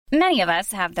Many of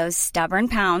us have those stubborn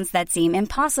pounds that seem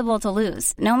impossible to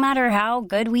lose, no matter how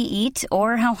good we eat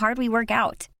or how hard we work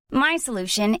out. My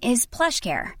solution is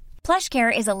PlushCare.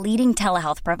 PlushCare is a leading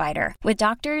telehealth provider with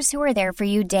doctors who are there for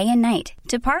you day and night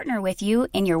to partner with you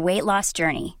in your weight loss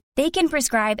journey. They can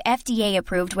prescribe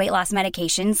FDA-approved weight loss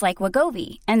medications like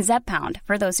Wegovy and Zepbound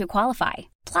for those who qualify.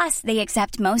 Plus, they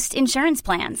accept most insurance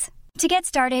plans. To get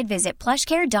started, visit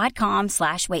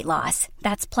plushcare.com/weightloss.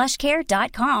 That's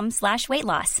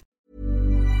plushcare.com/weightloss.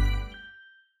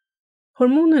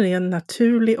 Hormoner är en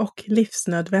naturlig och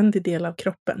livsnödvändig del av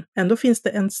kroppen. Ändå finns det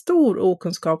en stor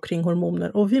okunskap kring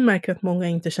hormoner och vi märker att många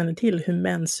inte känner till hur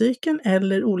menscykeln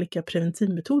eller olika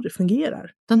preventivmetoder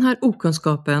fungerar. Den här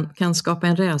okunskapen kan skapa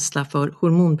en rädsla för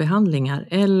hormonbehandlingar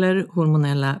eller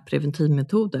hormonella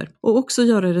preventivmetoder och också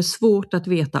göra det svårt att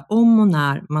veta om och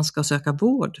när man ska söka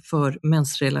vård för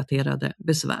mensrelaterade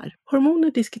besvär.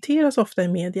 Hormoner diskuteras ofta i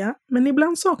media, men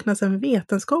ibland saknas en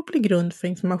vetenskaplig grund för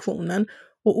informationen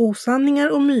och osanningar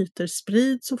och myter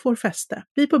sprids och får fäste.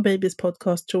 Vi på Babys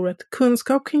podcast tror att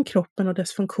kunskap kring kroppen och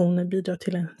dess funktioner bidrar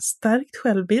till en stärkt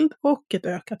självbild och ett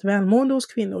ökat välmående hos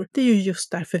kvinnor. Det är ju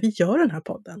just därför vi gör den här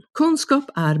podden. Kunskap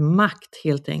är makt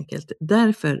helt enkelt.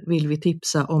 Därför vill vi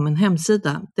tipsa om en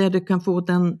hemsida där du kan få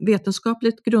den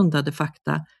vetenskapligt grundade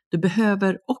fakta du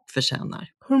behöver och förtjänar.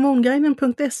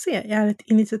 Hormonguiden.se är ett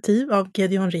initiativ av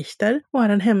Gedeon Richter och är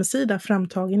en hemsida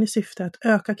framtagen i syfte att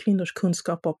öka kvinnors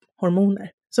kunskap om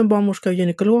hormoner. Som barnmorska och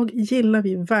gynekolog gillar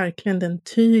vi verkligen den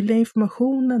tydliga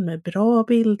informationen med bra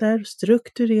bilder,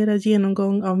 strukturerad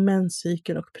genomgång av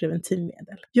menscykel och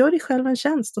preventivmedel. Gör dig själv en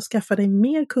tjänst och skaffa dig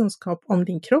mer kunskap om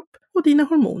din kropp och dina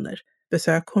hormoner.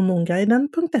 Besök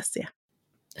hormonguiden.se.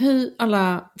 Hej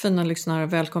alla fina lyssnare,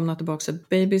 välkomna tillbaka till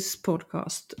Babys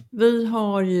podcast. Vi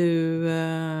har ju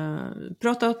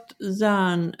pratat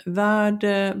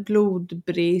järnvärde,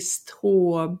 blodbrist,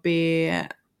 HB,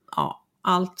 ja,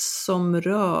 allt som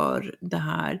rör det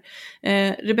här.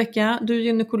 Rebecka, du är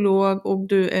gynekolog och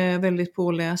du är väldigt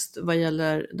påläst vad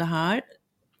gäller det här.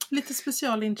 Lite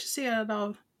specialintresserad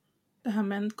av det här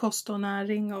med kost och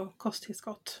näring och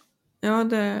kosttillskott. Ja,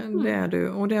 det är du.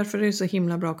 Och därför är det så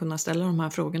himla bra att kunna ställa de här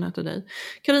frågorna till dig.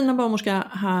 Carina barnmorska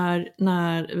här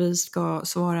när vi ska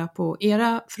svara på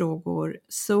era frågor.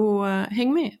 Så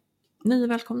häng med. Ni är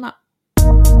välkomna.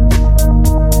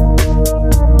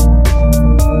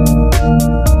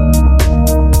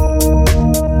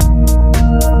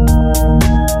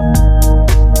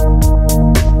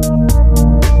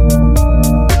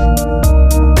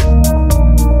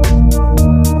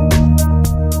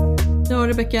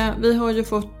 Rebecka, vi har ju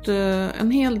fått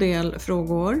en hel del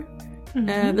frågor.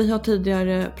 Vi har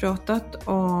tidigare pratat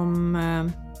om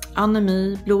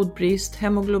anemi, blodbrist,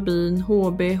 hemoglobin,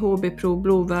 HB, HB-prov,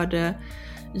 blodvärde,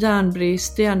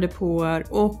 järnbrist, järndepåer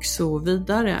och så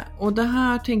vidare. Och det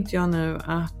här tänkte jag nu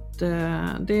att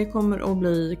det kommer att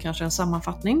bli kanske en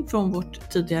sammanfattning från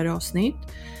vårt tidigare avsnitt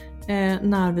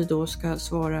när vi då ska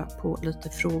svara på lite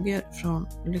frågor från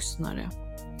lyssnare.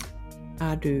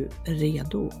 Är du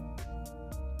redo?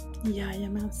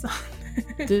 Jajamensan.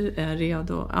 Du är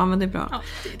redo. Ja, men det är bra.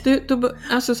 Du,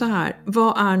 alltså så här,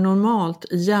 vad är normalt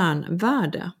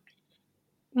järnvärde?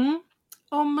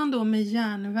 Om man då med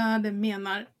järnvärde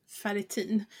menar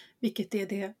ferritin, vilket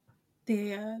är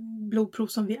det blodprov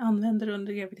som vi använder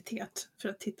under graviditet för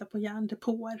att titta på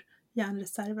järndepåer,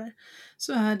 järnreserver,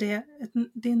 så är det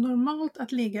är normalt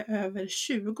att ligga över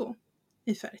 20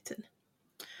 i ferritin.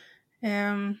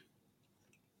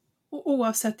 Och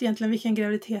oavsett egentligen vilken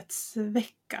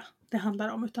graviditetsvecka det handlar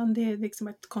om, utan det är liksom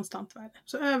ett konstant värde.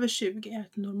 Så över 20 är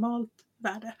ett normalt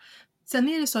värde. Sen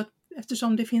är det så att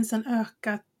eftersom det finns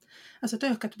ett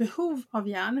ökat behov av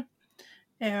järn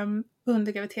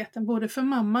under graviditeten, både för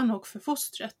mamman och för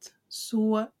fostret,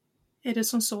 så är det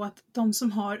som så att de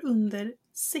som har under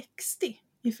 60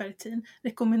 i ferritin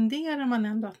rekommenderar man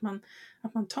ändå att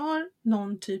man tar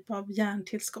någon typ av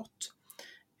järntillskott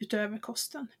utöver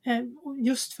kosten.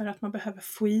 Just för att man behöver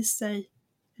få i sig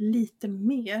lite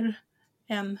mer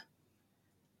än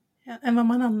vad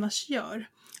man annars gör.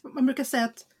 Man brukar säga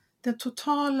att det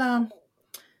totala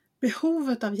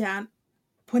behovet av järn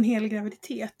på en hel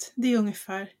graviditet, det är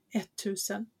ungefär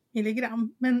 1000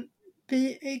 milligram. Men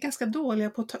vi är ganska dåliga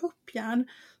på att ta upp järn.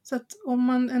 Så att om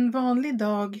man en vanlig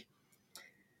dag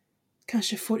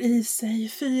kanske får i sig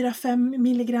 4-5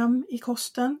 milligram i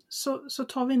kosten, så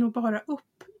tar vi nog bara upp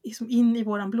liksom in i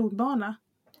våran blodbana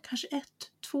kanske 1-2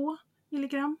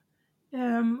 milligram.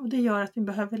 Och det gör att vi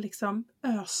behöver liksom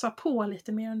ösa på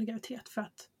lite mer under graviditet för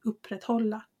att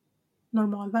upprätthålla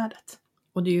normalvärdet.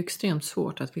 Och det är ju extremt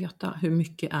svårt att veta hur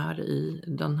mycket är i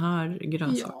den här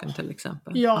grönsaken till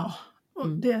exempel. Ja, Och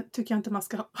det tycker jag inte man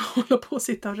ska hålla på och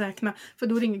sitta och räkna. För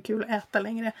då är det inget kul att äta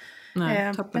längre.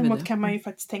 Däremot kan man ju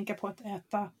faktiskt tänka på att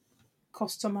äta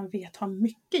kost som man vet har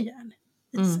mycket järn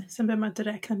i sig. Sen behöver man inte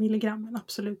räkna milligrammen,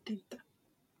 absolut inte.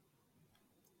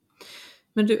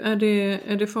 Men du,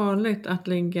 är det farligt att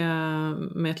ligga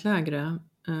med ett lägre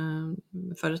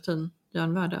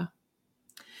ferritin-järnvärde?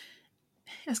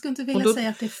 Jag skulle inte vilja säga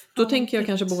att det är farligt. Då tänker jag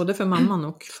kanske både för mamman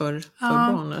och för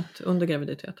barnet under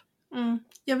graviditet.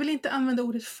 Jag vill inte använda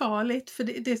ordet farligt, för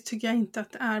det tycker jag inte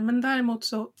att det är. Men däremot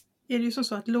så är det ju som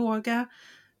så att låga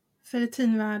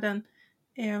ferritinvärden,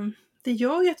 det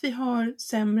gör ju att vi har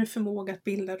sämre förmåga att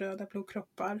bilda röda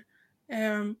blodkroppar.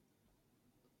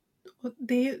 Och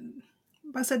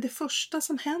det första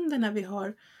som händer när vi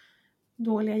har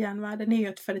dåliga järnvärden är ju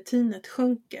att ferritinet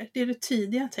sjunker. Det är det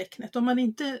tidiga tecknet. Om man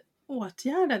inte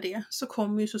åtgärdar det så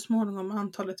kommer ju så småningom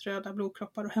antalet röda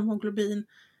blodkroppar och hemoglobin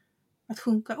att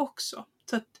sjunka också.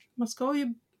 Så att man ska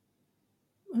ju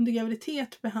under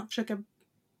graviditet försöka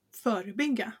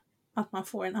förebygga att man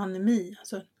får en anemi,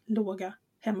 alltså låga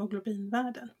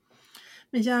hemoglobinvärden.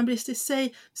 Men järnbrist i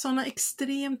sig, sådana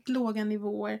extremt låga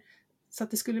nivåer så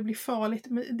att det skulle bli farligt,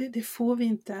 men det får vi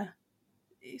inte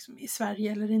i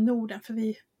Sverige eller i Norden, för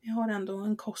vi har ändå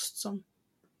en kost som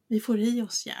vi får i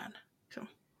oss järn liksom,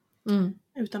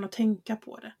 utan att tänka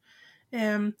på det.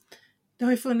 Det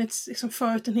har ju funnits liksom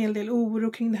förut en hel del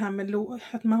oro kring det här med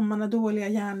att mamman har dåliga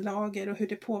järnlager och hur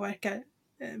det påverkar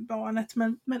barnet,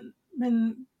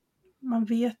 men man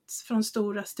vet från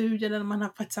stora studier där man har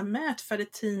faktiskt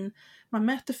man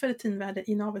mäter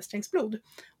ferritinvärde i navelsträngsblod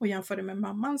och jämför det med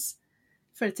mammans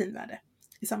ferritinvärde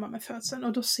i samband med födseln,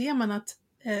 och då ser man att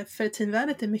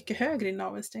ferritinvärdet är mycket högre i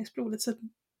navelsträngsblodet, så att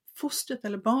fostret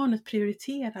eller barnet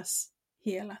prioriteras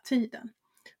hela tiden.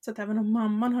 Så att även om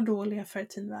mamman har dåliga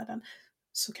ferritinvärden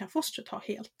så kan fostret ha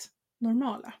helt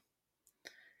normala.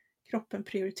 Kroppen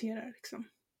prioriterar liksom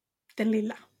den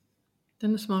lilla.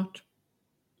 Den är smart.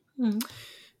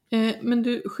 Men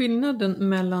du, skillnaden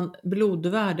mellan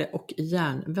blodvärde och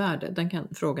järnvärde,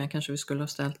 frågan kanske vi skulle ha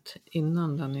ställt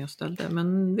innan den jag ställde,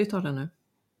 men vi tar den nu.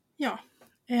 Ja,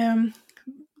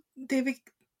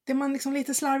 det man liksom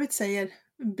lite slarvigt säger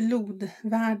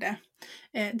blodvärde,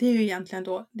 det är ju egentligen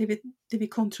då det vi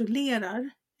kontrollerar,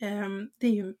 det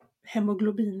är ju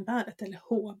hemoglobinvärdet eller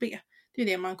HB. Det är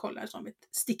det man kollar som ett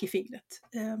stick i fingret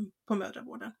på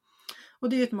mödravården. Och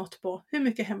det är ett mått på hur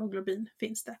mycket hemoglobin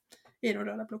finns det i de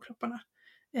röda blodkropparna.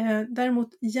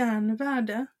 Däremot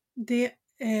järnvärde,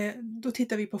 då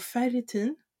tittar vi på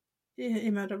ferritin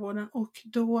i mödravården, och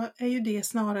då är ju det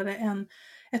snarare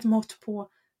ett mått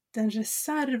på den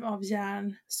reserv av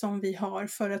järn som vi har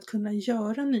för att kunna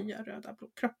göra nya röda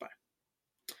blodkroppar.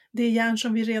 Det järn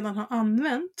som vi redan har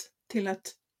använt till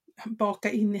att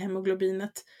baka in i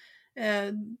hemoglobinet,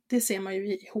 det ser man ju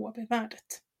i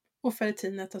HB-värdet. Och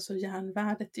ferritinet, alltså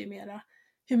järnvärdet, är ju mera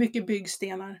hur mycket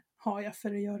byggstenar har jag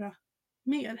för att göra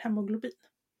mer hemoglobin.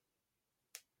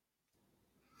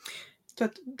 Så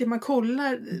att det man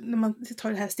kollar när man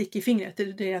tar det här stick i fingret,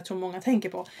 det jag tror många tänker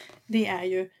på, det är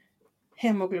ju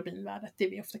hemoglobinvärdet, det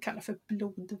vi ofta kallar för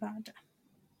blodvärde.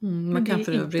 Man kan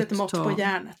det är inte ett mått på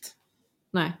järnet.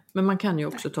 Nej, men man kan ju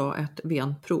också ta ett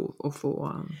venprov och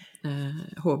få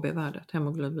HB-värdet,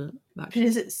 hemoglobinvärdet.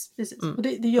 Precis. Och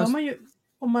det gör man ju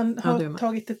om man har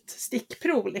tagit ett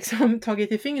stickprov, liksom,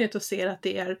 tagit i fingret och ser att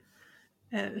det är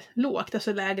lågt,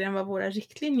 alltså lägre än vad våra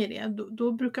riktlinjer är.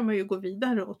 Då brukar man ju gå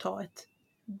vidare och ta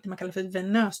det man kallar för ett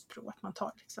venöst prov, att man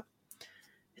tar liksom.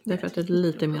 Därför att det är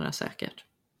lite mer säkert.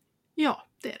 Ja,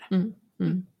 det är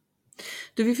det.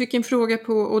 Du, vi fick en fråga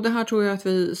på, och det här tror jag att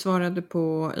vi svarade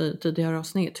på i tidigare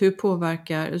avsnitt. Hur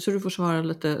påverkar, så du får svara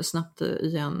lite snabbt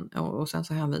igen och sen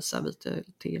så hänvisar vi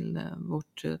till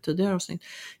vårt tidigare avsnitt.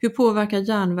 Hur påverkar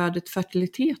järnvärdet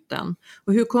fertiliteten?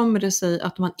 Och hur kommer det sig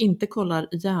att man inte kollar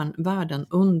järnvärden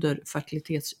under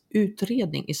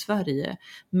fertilitetsutredning i Sverige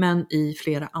men i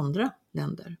flera andra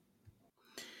länder?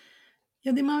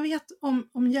 Ja, det man vet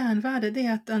om järnvärde, det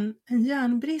är att en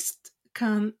järnbrist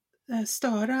kan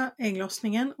störa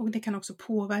ägglossningen, och det kan också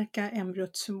påverka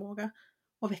embryots förmåga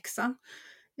att växa.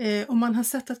 Och man har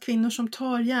sett att kvinnor som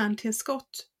tar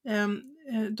järntillskott,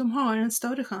 de har en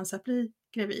större chans att bli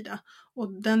gravida.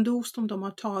 Och den dos som de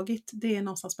har tagit, det är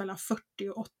någonstans mellan 40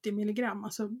 och 80 milligram,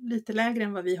 alltså lite lägre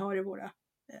än vad vi har i våra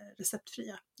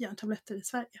receptfria järntabletter i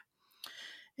Sverige.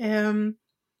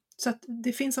 Så att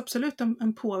det finns absolut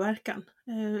en påverkan.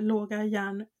 Låga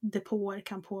järndepåer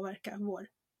kan påverka vår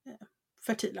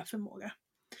fertila förmåga.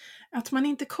 Att man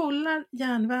inte kollar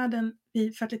järnvärden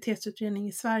vid fertilitetsutredning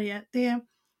i Sverige,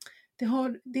 det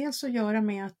har dels att göra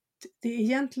med att det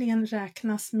egentligen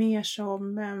räknas mer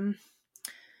som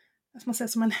man säger,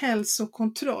 som en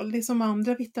hälsokontroll. Det är som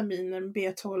andra vitaminer,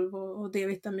 B12 och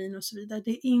D-vitamin och så vidare.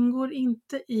 Det ingår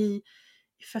inte i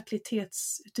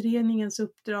fertilitetsutredningens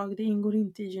uppdrag, det ingår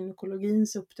inte i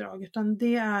gynekologins uppdrag, utan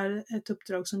det är ett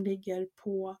uppdrag som ligger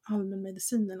på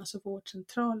allmänmedicinen, alltså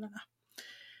vårdcentralerna.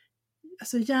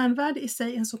 Alltså järnvärde i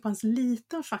sig är en så pass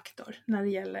liten faktor när det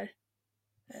gäller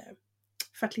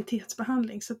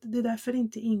fertilitetsbehandling, så det är därför det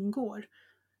inte ingår.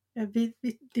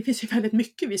 Det finns ju väldigt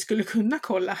mycket vi skulle kunna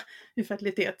kolla i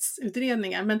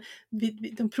fertilitetsutredningar, men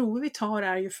de prover vi tar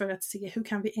är ju för att se hur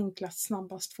kan vi enklast,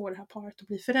 snabbast få det här paret att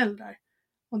bli föräldrar.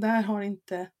 Och där har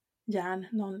inte järn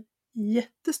någon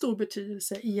jättestor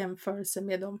betydelse i jämförelse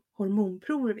med de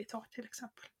hormonprover vi tar till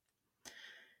exempel.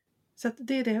 Så att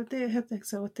det är helt enkelt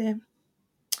så att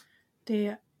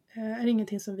det är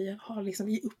ingenting som vi har liksom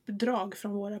i uppdrag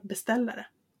från våra beställare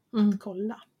att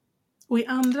kolla. Och i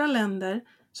andra länder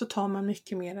så tar man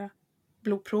mycket mera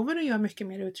blodprover och gör mycket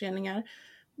mer utredningar.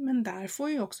 Men där får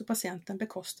ju också patienten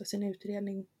bekosta sin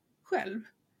utredning själv.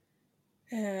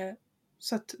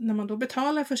 Så att när man då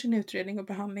betalar för sin utredning och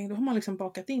behandling, då har man liksom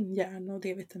bakat in järn och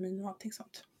D-vitamin och allting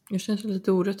sånt. Det känns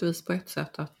lite orättvist på ett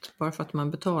sätt att bara för att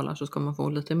man betalar så ska man få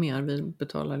lite mer. Vi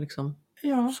betalar liksom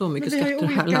så mycket skatter i det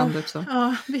här landet. Så.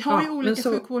 Ja, vi har ju olika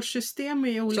sjukvårdssystem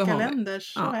i olika länder.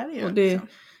 Så är det ju.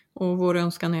 Och vår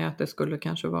önskan är att det skulle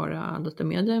kanske vara lite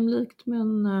mer jämlikt,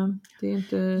 men det är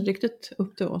inte riktigt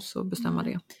upp till oss att bestämma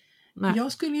det. Nej.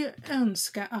 Jag skulle ju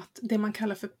önska att det man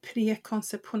kallar för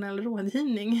prekonceptionell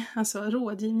rådgivning, alltså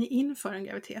rådgivning inför en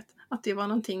graviditet, att det var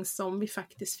någonting som vi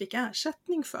faktiskt fick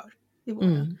ersättning för i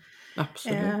vården.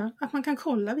 Absolut. Att man kan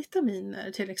kolla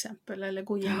vitaminer till exempel, eller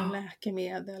gå igenom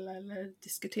läkemedel eller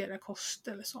diskutera kost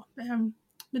eller så. Men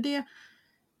det,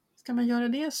 ska man göra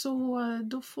det så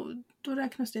då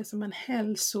räknas det som en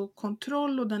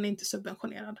hälsokontroll och den är inte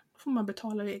subventionerad. Då får man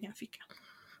betala i egen ficka.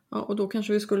 Ja, och då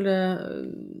kanske vi skulle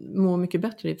må mycket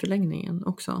bättre i förlängningen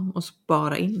också och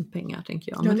spara in pengar,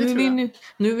 tänker jag. Men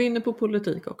nu är vi inne på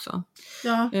politik också.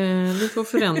 Ja. Vi får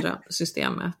förändra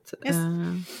systemet. Yes.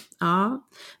 Ja.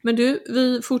 Men du,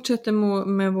 vi fortsätter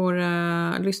med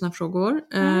våra lyssnarfrågor.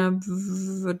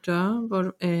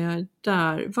 Var är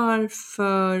där?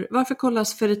 Varför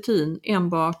kollas ferritin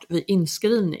enbart vid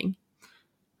inskrivning?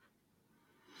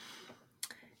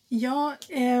 Ja,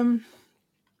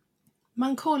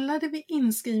 man kollade vid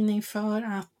inskrivning för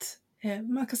att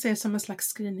man kan säga som en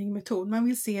slags screeningmetod. Man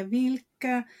vill se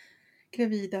vilka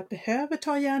gravida behöver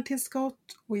ta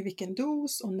järntillskott och i vilken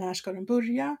dos och när ska de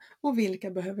börja och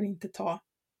vilka behöver inte ta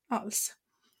alls.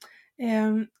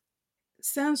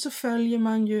 Sen så följer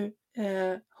man ju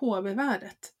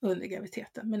HB-värdet under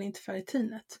graviditeten men inte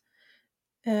ferritinet.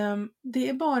 Det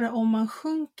är bara om man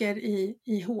sjunker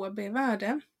i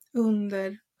HB-värde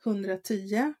under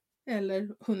 110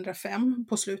 eller 105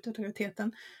 på slutet av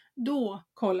graviditeten, då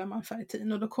kollar man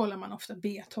ferritin och då kollar man ofta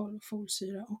B12 och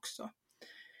folsyra också.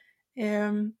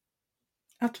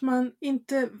 Att man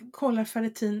inte kollar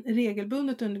ferritin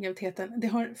regelbundet under graviditeten, det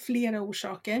har flera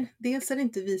orsaker. Dels är det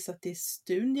inte visat i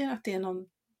studier att det är någon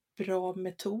bra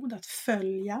metod att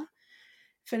följa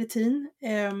ferritin.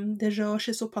 Det rör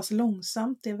sig så pass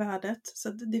långsamt, det värdet, så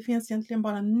det finns egentligen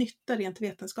bara nytta rent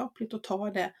vetenskapligt att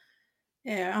ta det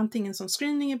antingen som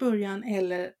screening i början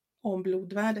eller om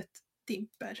blodvärdet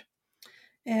dimper.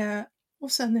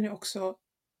 Och sen är det också,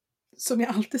 som jag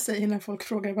alltid säger när folk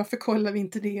frågar varför kollar vi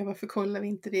inte det, varför kollar vi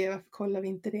inte det, varför kollar vi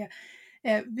inte det.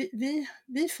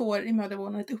 Vi får i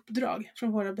mödravården ett uppdrag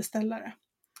från våra beställare.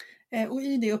 Och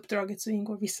i det uppdraget så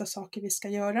ingår vissa saker vi ska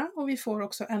göra och vi får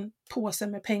också en påse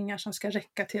med pengar som ska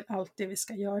räcka till allt det vi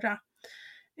ska göra.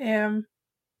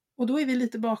 Och då är vi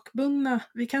lite bakbundna.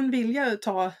 Vi kan vilja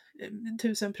ta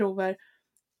 1000 prover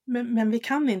men vi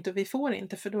kan inte och vi får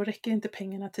inte, för då räcker inte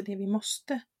pengarna till det vi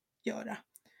måste göra.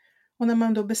 Och när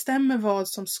man då bestämmer vad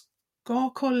som ska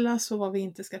kollas och vad vi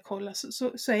inte ska kolla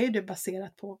så är det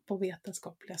baserat på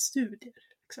vetenskapliga studier.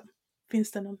 Liksom.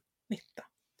 Finns det någon nytta?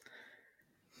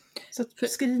 Så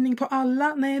screening på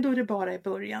alla, nej då är det bara i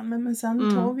början. Men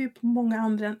sen tar vi på många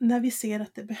andra när vi ser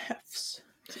att det behövs.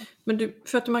 Så. Men du,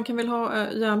 för att man kan väl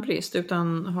ha järnbrist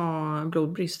utan ha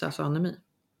blodbrist, alltså anemi?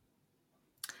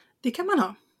 Det kan man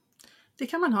ha. Det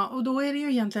kan man ha, och då är det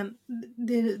ju egentligen,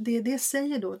 det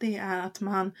säger då, det är att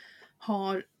man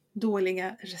har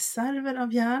dåliga reserver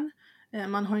av järn.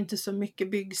 Man har inte så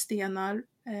mycket byggstenar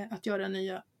att göra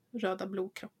nya röda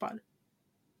blodkroppar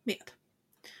med.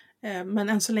 Men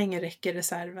än så länge räcker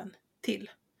reserven till.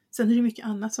 Sen är det mycket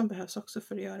annat som behövs också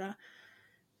för att göra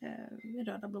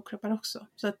röda blodkroppar också.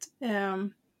 Så att,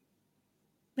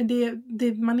 men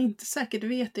det man inte säkert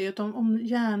vet är ju att om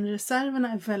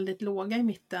järnreserverna är väldigt låga i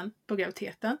mitten på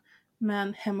graviditeten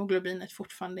men hemoglobinet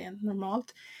fortfarande är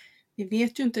normalt. Vi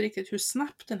vet ju inte riktigt hur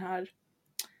snabbt den här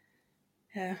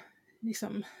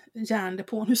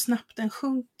järndepån, hur snabbt den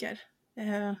sjunker.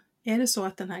 Är det så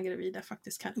att den här gravida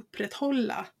faktiskt kan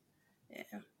upprätthålla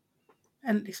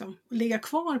ligga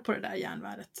kvar på det där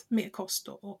järnvärdet med kost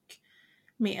och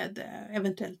med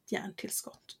eventuellt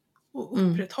järntillskott och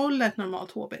upprätthålla ett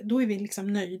normalt HB, då är vi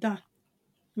liksom nöjda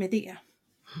med det.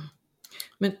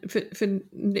 Men för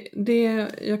det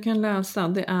jag kan läsa,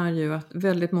 det är ju att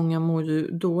väldigt många mår ju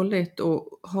dåligt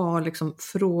och har liksom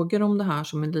frågor om det här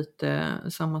som är lite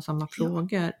samma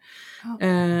frågor.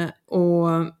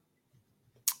 Ja.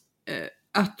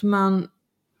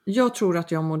 Jag tror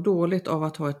att jag mår dåligt av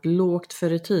att ha ett lågt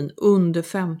ferritin under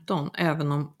 15,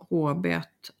 även om HB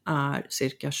är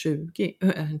cirka 20,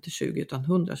 inte 20 utan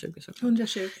 120 såklart.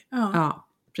 120, ja. Ja,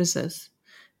 precis.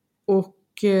 Och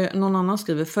någon annan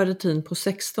skriver ferritin på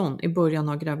 16 i början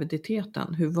av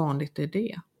graviditeten. Hur vanligt är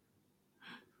det?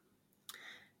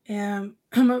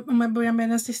 Om jag börjar med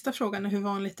den sista frågan, hur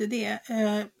vanligt är det?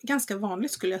 Ganska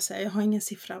vanligt skulle jag säga. Jag har ingen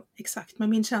siffra exakt, men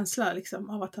min känsla liksom,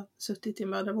 av att ha suttit i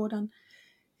mödravården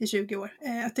i 20 år,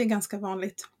 att det är ganska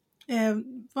vanligt.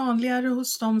 Vanligare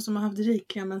hos de som har haft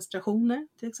rikliga menstruationer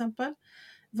till exempel.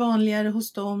 Vanligare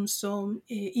hos de som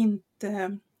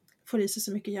inte får i sig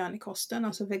så mycket järn i kosten,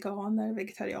 alltså veganer,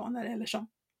 vegetarianer eller som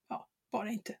bara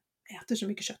inte äter så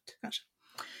mycket kött kanske.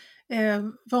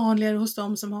 Vanligare hos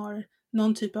de som har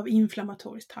någon typ av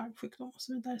inflammatorisk tarmsjukdom och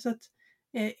så vidare. Så att,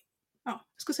 jag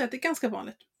skulle säga att det är ganska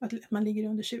vanligt att man ligger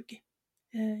under 20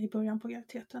 i början på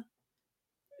graviditeten.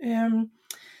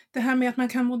 Det här med att man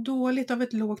kan må dåligt av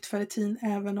ett lågt ferritin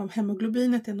även om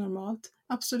hemoglobinet är normalt,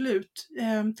 absolut.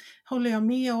 Håller jag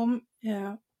med om.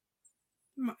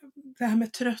 Det här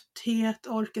med trötthet,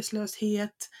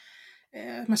 orkeslöshet,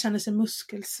 man känner sig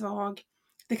muskelsvag,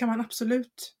 det kan man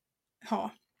absolut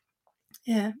ha.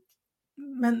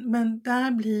 Men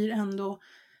där blir ändå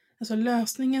alltså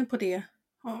lösningen på det,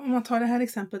 om man tar det här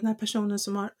exemplet, den här personen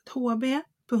som har ett HB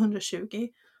på 120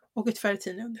 och ett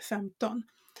ferritin under 15.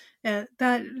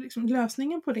 Där liksom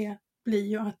lösningen på det blir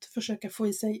ju att försöka få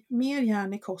i sig mer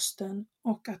järn i kosten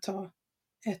och att ta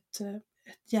ett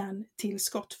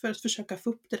järntillskott för att försöka få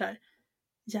upp det där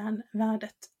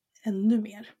järnvärdet ännu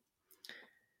mer.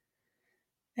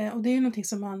 Och det är ju någonting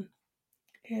som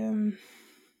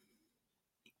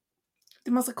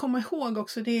det man ska komma ihåg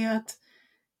också, det är att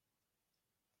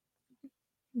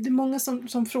det är många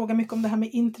som frågar mycket om det här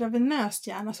med intravenöst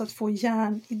järn, alltså att få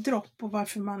järn i dropp och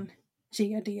varför man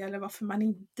ger det eller varför man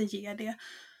inte ger det.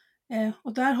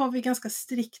 Och där har vi ganska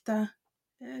strikta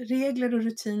regler och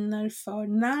rutiner för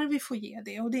när vi får ge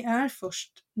det, och det är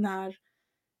först när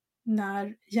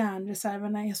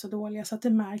järnreserverna är så dåliga så att det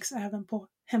märks även på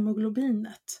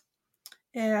hemoglobinet.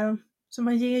 Så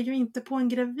man ger ju inte på en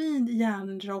gravid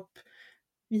järndropp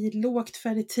vid lågt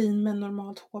ferritin med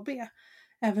normalt HB,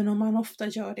 även om man ofta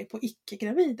gör det på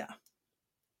icke-gravida.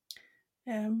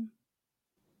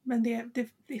 Men det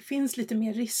finns lite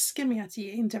mer risker med att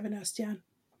ge intravenöst järn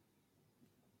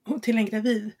till en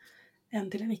gravid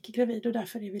än till en icke-gravid, och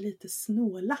därför är vi lite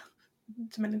snåla,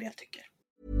 som en del tycker.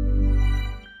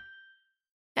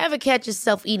 Ever catch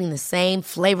yourself eating the same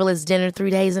flavorless dinner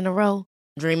 3 days in a row?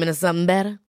 Dreaming of something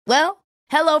better? Well,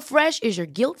 HelloFresh is your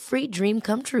guilt-free dream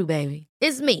come true, baby.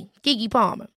 It's me, Keke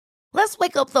Palmer. Let's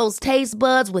wake up those taste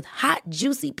buds with hot,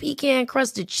 juicy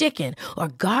pecan-crusted chicken or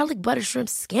garlic butter shrimp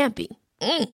scampi.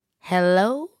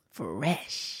 Hello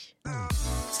Fresh.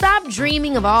 Stop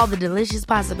dreaming of all the delicious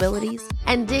possibilities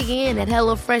and dig in at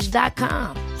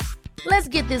HelloFresh.com. Let's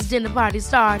get this dinner party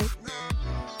started.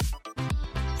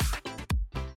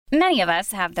 Many of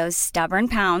us have those stubborn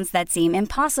pounds that seem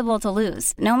impossible to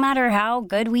lose, no matter how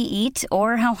good we eat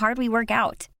or how hard we work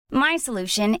out. My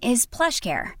solution is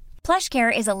PlushCare.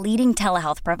 PlushCare is a leading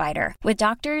telehealth provider with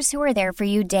doctors who are there for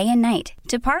you day and night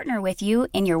to partner with you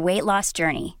in your weight loss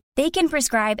journey. They can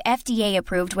prescribe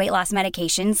FDA-approved weight loss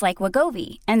medications like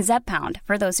Wegovy and Zepbound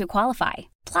for those who qualify.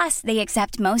 Plus, they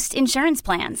accept most insurance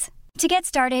plans. To get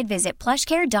started, visit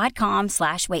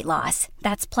plushcare.com/weightloss.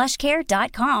 That's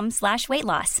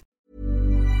plushcare.com/weightloss.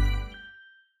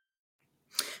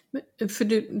 För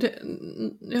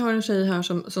jag har en tjej här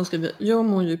som skriver: jag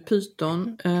mår ju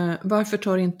pyton. Varför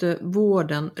tar inte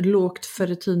vården lågt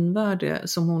ferritinvärde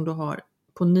som hon då har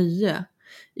på 9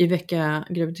 i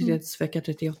graviditetsvecka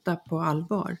 38 på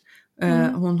allvar?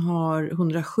 Hon har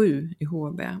 107 i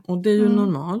HB och det är ju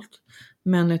normalt,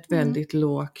 men ett väldigt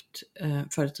lågt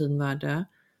ferritinvärde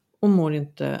och mår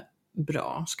inte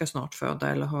bra, ska snart föda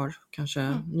eller har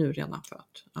kanske nu redan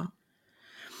fött. Ja.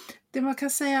 Det man kan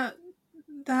säga,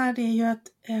 där är ju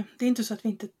att det är inte så att vi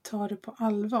inte tar det på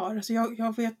allvar. Alltså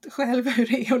jag vet själv hur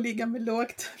det är att ligga med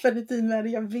lågt ferritinvärde.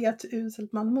 Jag vet hur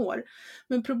uselt man mår.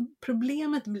 Men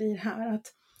problemet blir här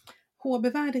att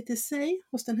HB-värdet i sig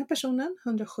hos den här personen,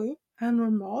 107, är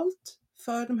normalt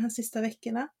för de här sista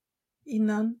veckorna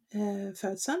innan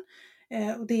födseln.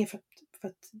 Och det är för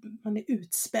att man är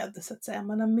utspädd så att säga.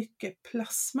 Man har mycket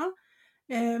plasma.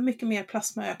 Mycket mer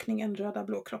plasmaökning än röda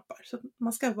blodkroppar. Så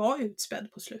man ska vara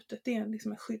utspädd på slutet. Det är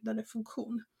liksom en skyddande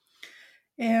funktion.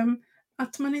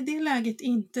 Att man i det läget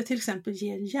inte till exempel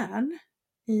ger järn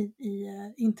i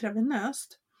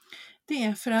intravenöst. Det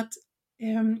är för att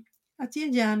ge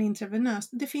järn intravenöst.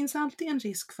 Det finns alltid en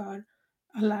risk för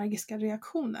allergiska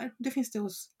reaktioner. Det finns det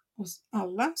hos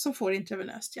alla som får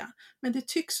intravenöst järn. Men det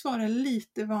tycks vara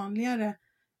lite vanligare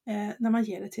när man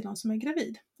ger det till någon som är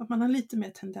gravid. Att man har lite mer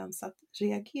tendens att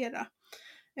reagera.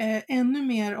 Ännu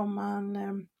mer om man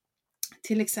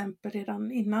till exempel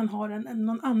redan innan har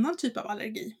någon annan typ av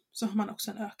allergi, så har man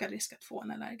också en ökad risk att få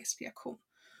en allergisk reaktion.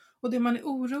 Och det man är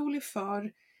orolig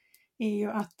för är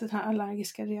ju att den här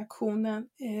allergiska reaktionen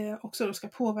också då ska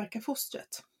påverka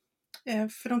fostret.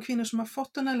 För de kvinnor som har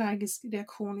fått en allergisk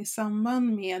reaktion i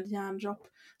samband med järndropp,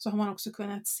 så har man också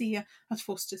kunnat se att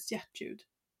fostrets hjärtljud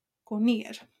går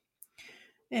ner.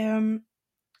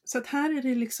 Så att här är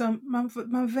det liksom,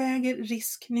 man väger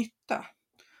risk-nytta.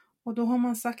 Och då har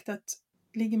man sagt att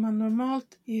ligger man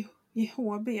normalt i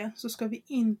HB, så ska vi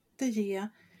inte ge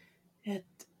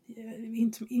ett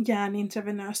järn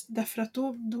intravenöst, därför att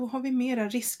då har vi mera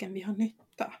risk än vi har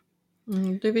nytta.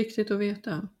 Det är viktigt att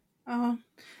veta. Ja.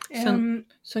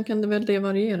 Sen kan det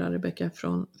variera, Rebecka,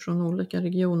 från olika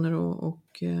regioner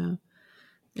och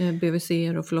BVC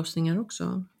och förlossningar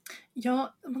också.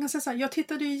 Ja, man kan säga så här, jag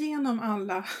tittade igenom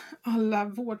alla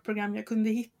vårdprogram jag kunde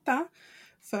hitta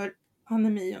för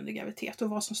anemi under graviditet och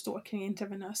vad som står kring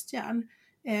intravenöst järn.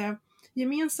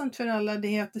 Gemensamt för alla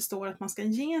det är att det står att man ska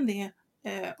ge det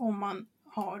om man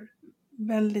har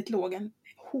väldigt låga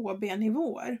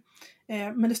HB-nivåer.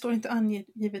 Men det står inte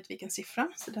angivet vilken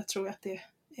siffra, så där tror jag att det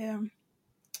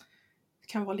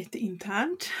kan vara lite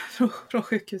internt från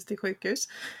sjukhus till sjukhus.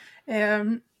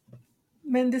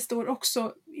 Men det står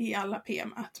också i alla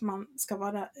PM att man ska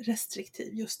vara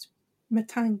restriktiv just med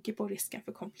tanke på risken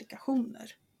för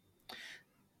komplikationer.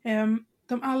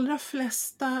 De allra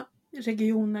flesta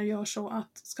regioner gör så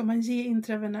att ska man ge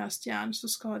intravenöst järn, så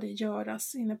ska det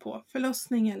göras inne på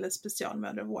förlossning eller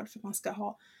specialmödravård, för att man ska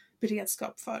ha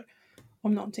beredskap för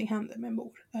om någonting händer med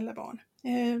mor eller barn.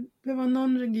 Det var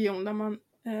någon region där man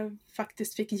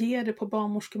faktiskt fick ge det på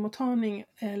barnmorskemottagning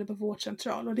eller på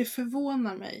vårdcentral, och det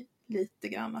förvånar mig lite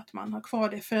grann att man har kvar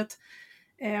det, för att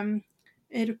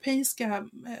europeiska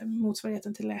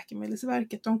motsvarigheten till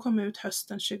Läkemedelsverket, de kom ut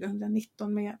hösten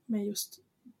 2019 med just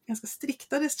ganska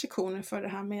strikta restriktioner för det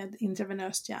här med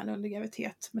intravenöst järn under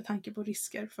graviditet med tanke på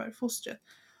risker för fostret.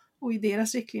 Och i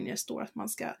deras riktlinjer står att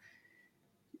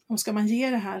ska man ge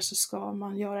det här, så ska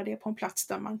man göra det på en plats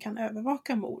där man kan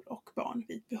övervaka mor och barn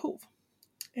vid behov.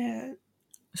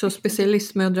 Så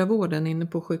specialistmödravården inne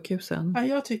på sjukhusen? Ja,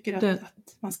 jag tycker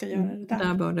att man ska göra det där.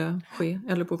 Där bör det ske,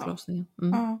 eller på förlossningen.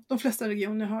 Ja, de flesta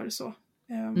regioner har det så.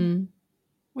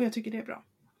 Och jag tycker det är bra.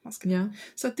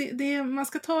 Så att man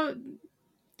ska ta...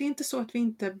 Det är inte så att vi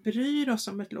inte bryr oss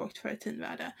om ett lågt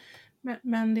ferritinvärde.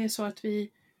 Men det är så att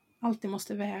vi alltid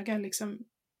måste väga liksom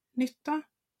nytta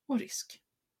och risk.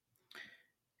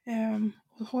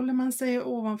 Och håller man sig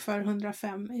ovanför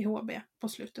 105 i HB på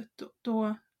slutet,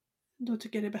 då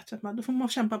tycker jag det är bättre att då får man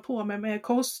kämpa på med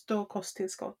kost och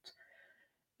kosttillskott.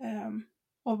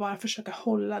 Och bara försöka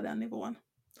hålla den nivån.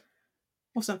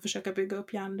 Och sen försöka bygga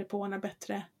upp järndepåerna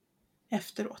bättre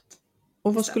efteråt.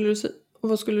 Och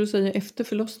vad skulle du säga efter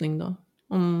förlossning då?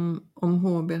 Om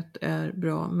HB är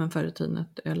bra men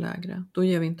ferritinet är lägre. Då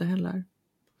ger vi inte heller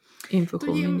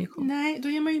injektion. Nej, då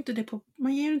ger man ju inte det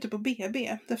man ger ju inte på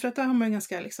BB. Därför att där har man ju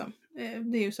ganska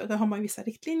det är ju så att där har man ju vissa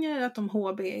riktlinjer att om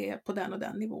HB är på den och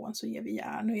den nivån så ger vi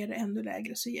järn, och är det ännu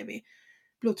lägre så ger vi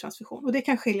blodtransfusion. Och det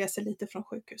kan skilja sig lite från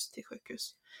sjukhus till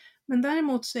sjukhus. Men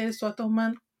däremot så är det så att om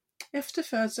man efter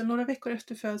födseln, några veckor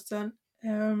efter födseln,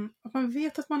 att man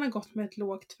vet att man har gått med ett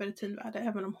lågt ferritinvärde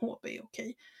även om HB är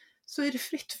okej, så är det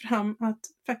fritt fram att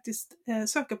faktiskt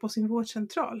söka på sin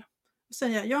vårdcentral och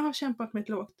säga: jag har kämpat med ett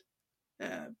lågt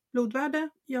blodvärde,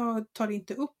 jag tar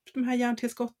inte upp de här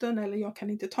järntillskotten, eller jag kan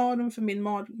inte ta dem för min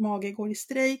mage går i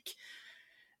strejk.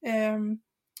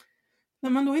 När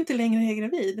man då inte längre är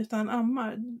gravid utan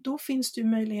ammar, då finns det ju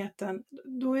möjligheten,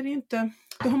 då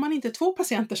har man inte två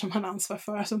patienter som man har ansvar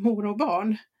för, alltså mor och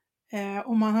barn.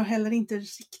 Och man har heller inte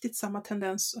riktigt samma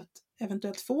tendens att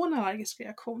eventuellt få en allergisk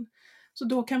reaktion. Så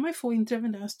då kan man ju få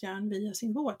intravenöst järn via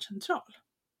sin vårdcentral.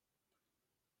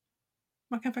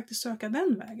 Man kan faktiskt söka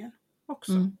den vägen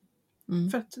också.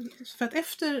 För att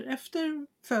efter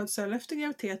födsel, efter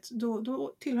graviditet,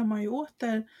 då tillhör man ju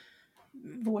åter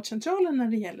vårdcentralen när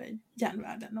det gäller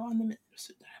järnvärden och anemi och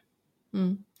så vidare.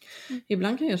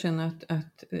 Ibland kan jag känna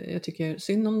att jag tycker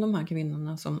synd om de här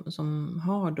kvinnorna som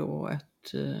har då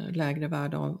ett lägre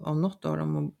värde av något av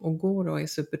dem och går och är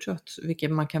supertrött,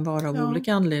 vilket man kan vara av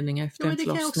olika anledningar efter en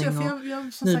förlossning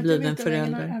och nybliven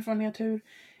förälder. Jag vet erfarenhet hur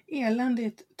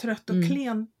eländigt trött och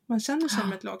klen man känner sig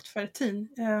med ett lågt ferritin.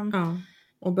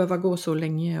 Och behöva gå så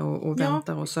länge och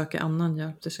vänta och söka annan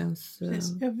hjälp. Det känns...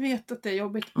 Jag vet att det är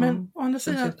jobbigt. Men å andra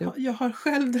sidan, jag har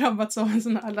själv drabbats av en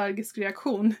sån här allergisk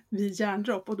reaktion vid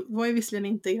järndropp. Och då var jag visserligen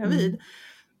inte gravid.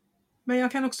 Men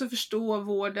jag kan också förstå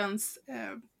vårdens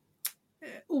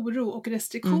oro och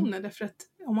restriktioner. Därför att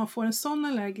om man får en sån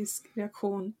allergisk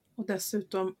reaktion och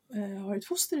dessutom har ett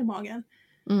foster i magen.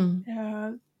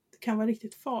 Det kan vara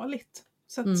riktigt farligt.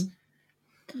 Så att,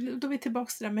 då är vi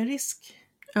tillbaka till det med risk.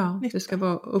 Ja, det ska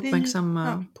vara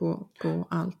uppmärksamma på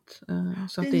allt.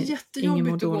 Så det är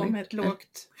jättejobbigt att gå med ett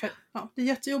lågt det är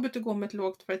jättejobbigt att gå med ett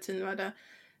lågt ferritinvärde.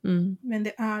 Men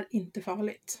det är inte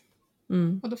farligt.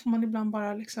 Och då får man ibland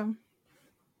bara liksom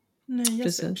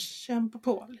nöja sig och kämpa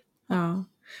på. Ja,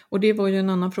 och det var ju en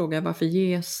annan fråga. Varför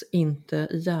ges inte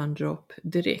järndropp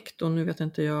direkt? Och nu vet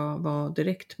inte jag vad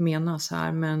direkt menas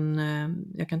här. Men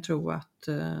jag kan tro att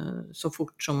så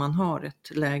fort som man har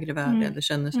ett lägre värde eller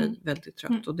känner sig väldigt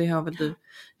trött. Och det har väl du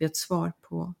gett svar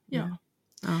på. Ja.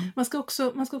 Man ska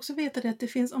också veta det att det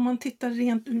finns, om man tittar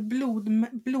rent ur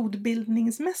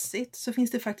blodbildningsmässigt, så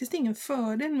finns det faktiskt ingen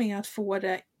fördel med att få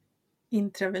det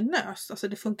intravenöst. Alltså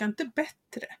det funkar inte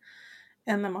bättre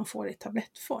än när man får det i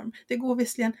tablettform. Det går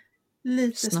visserligen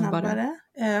lite snabbare.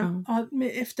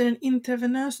 Efter en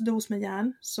intravenös dos med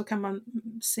järn så kan man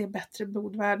se bättre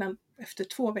blodvärden efter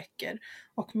 2 veckor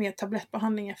och med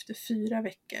tablettbehandling efter 4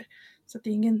 veckor. Så det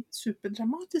är ingen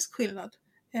superdramatisk skillnad.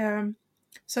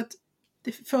 Så att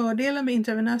fördelen med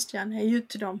intravenöst järn är ju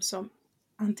till de som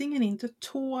antingen inte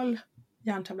tål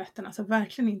järntabletterna, alltså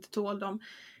verkligen inte tål dem,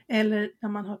 eller när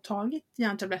man har tagit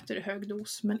järntabletter i hög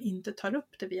dos men inte tar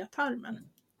upp det via tarmen.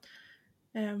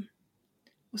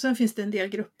 Och sen finns det en del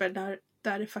grupper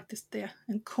där det faktiskt är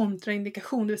en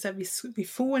kontraindikation, det vill säga vi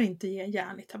får inte ge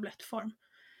järn i tablettform.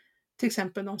 Till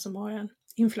exempel de som har en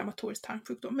inflammatorisk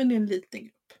tarmsjukdom, men det är en liten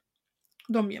grupp.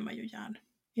 De ger man ju järn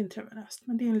intravenöst,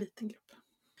 men det är en liten grupp.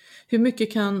 Hur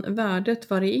mycket kan värdet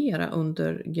variera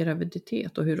under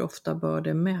graviditet och hur ofta bör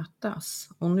det mätas?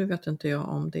 Och nu vet inte jag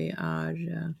om det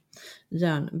är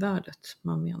järnvärdet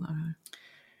man menar här.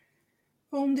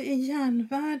 Om det är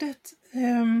järnvärdet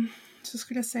så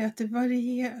skulle jag säga att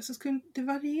det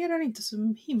varierar inte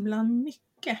så himla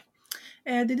mycket. Det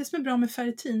är det som är bra med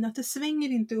ferritin, att det svänger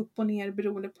inte upp och ner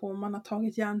beroende på om man har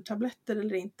tagit järntabletter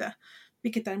eller inte.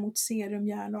 Vilket däremot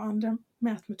serumjärn och andra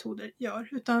mätmetoder gör.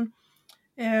 Utan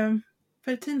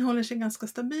ferritin håller sig ganska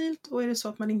stabilt, och är det så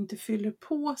att man inte fyller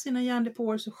på sina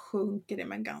järndepåer så sjunker det,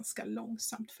 men ganska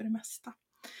långsamt för det mesta.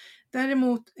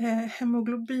 Däremot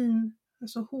hemoglobin,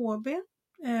 alltså HB,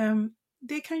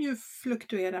 det kan ju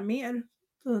fluktuera mer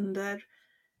under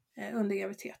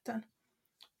graviditeten.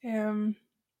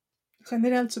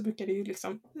 Generellt så brukar det ju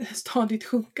liksom stadigt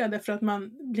sjunka därför att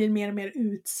man blir mer och mer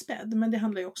utspädd, men det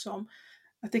handlar ju också om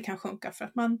att det kan sjunka för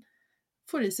att man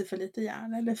får i sig för lite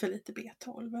järn eller för lite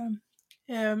B12.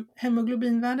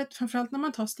 Hemoglobinvärdet, framförallt när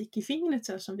man tar stick i fingret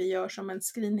så som vi gör som en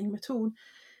screeningmetod,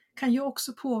 kan ju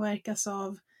också påverkas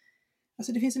av,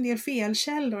 alltså det finns en del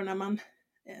felkällor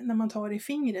när man tar i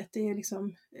fingret. Det är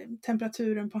liksom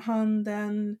temperaturen på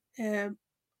handen,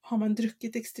 har man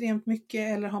druckit extremt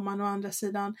mycket, eller har man å andra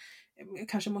sidan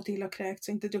kanske mått illa och kräkt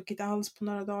så inte druckit alls på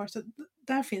några dagar. Så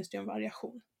där finns det ju en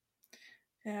variation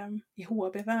i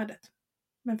HB-värdet.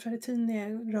 Men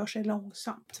ferritin rör sig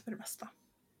långsamt för det mesta.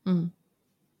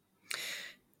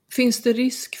 Finns det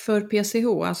risk för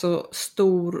PCH, alltså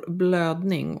stor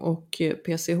blödning? Och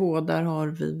PCH, där har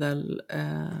vi väl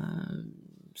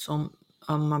som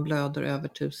om man blöder över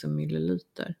 1000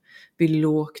 milliliter vid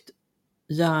lågt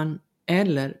järn-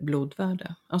 eller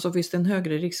blodvärde. Alltså finns det en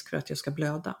högre risk för att jag ska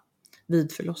blöda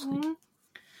vid förlossning?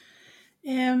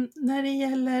 När det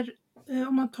gäller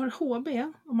om man tar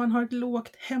HB, om man har ett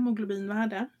lågt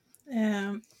hemoglobinvärde,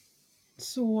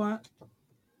 så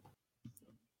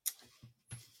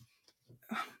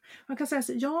man kan säga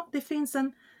så, ja, det finns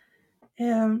en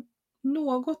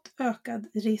något ökad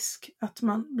risk att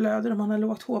man blöder om man har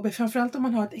lågt HB, framförallt om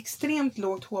man har ett extremt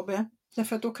lågt HB,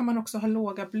 därför att då kan man också ha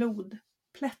låga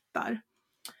blodplättar.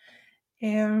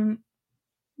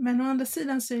 Men å andra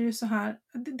sidan så är det ju så här,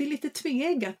 det är lite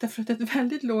tveeggat, därför att ett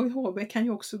väldigt lågt HB kan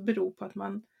ju också bero på att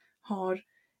man har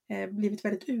blivit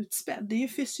väldigt utspädd. Det är ju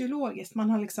fysiologiskt, man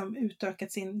har liksom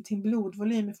utökat sin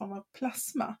blodvolym i form av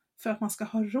plasma för att man ska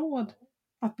ha råd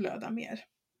att blöda mer.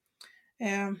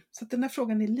 Så att den här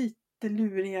frågan är lite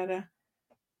lurigare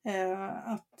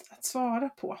att svara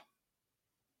på.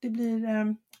 Det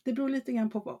beror lite grann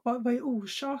på vad är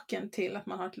orsaken till att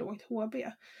man har ett lågt HB.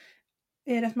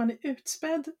 Är det att man är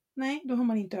utspädd? Nej, då har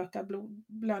man inte ökad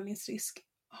blödningsrisk.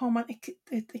 Har man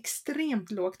ett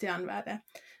extremt lågt järnvärde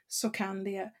så kan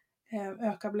det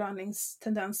öka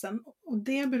blödningstendensen. Och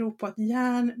det beror på att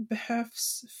järn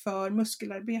behövs för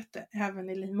muskelarbete även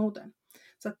i livmodern.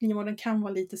 Så att livmodern kan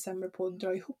vara lite sämre på att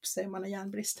dra ihop sig om man har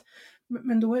järnbrist.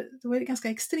 Men då är det ganska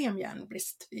extrem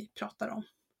järnbrist vi pratar om.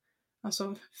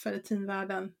 Alltså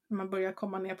ferritinvärden när man börjar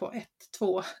komma ner på 1,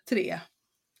 2, 3.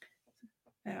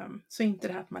 Så inte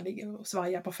det här att man ligger och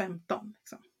svajar på 15.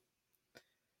 Liksom.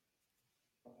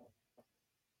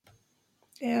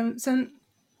 Sen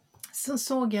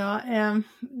såg jag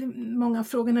många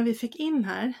frågorna vi fick in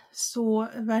här, så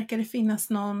verkar det finnas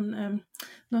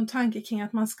någon tanke kring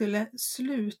att man skulle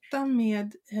sluta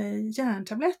med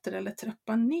järntabletter eller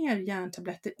trappa ner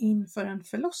järntabletter inför en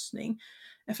förlossning.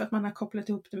 För att man har kopplat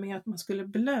ihop det med att man skulle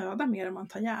blöda mer om man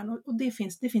tar järn. Och det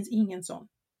finns ingen sån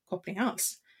koppling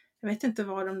alls. Jag vet inte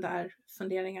var de där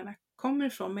funderingarna kommer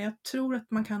ifrån, men jag tror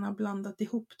att man kan ha blandat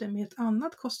ihop det med ett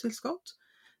annat kosttillskott,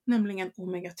 nämligen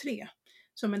omega-3,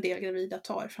 som en del gravida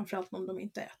tar, framförallt om de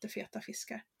inte äter feta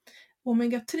fiskar.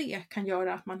 Omega-3 kan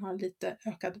göra att man har lite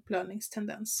ökad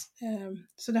blödningstendens,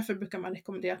 så därför brukar man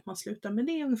rekommendera att man slutar med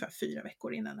det ungefär 4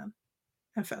 veckor innan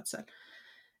en födsel.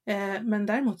 Men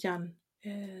däremot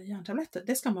järntabletter,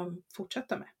 det ska man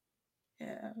fortsätta med.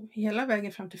 Hela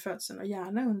vägen fram till födseln och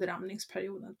gärna under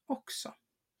amningsperioden också.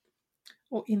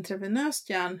 Och intravenöst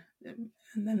järn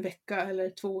en vecka eller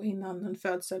 2 innan en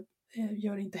födsel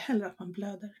gör inte heller att man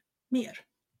blöder mer.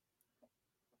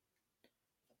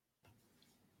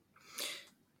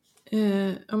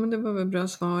 Ja, men det var väl bra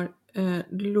svar.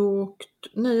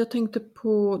 Nej, jag tänkte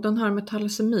på den här med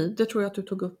talasemi. Det tror jag att du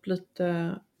tog upp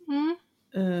lite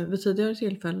vid tidigare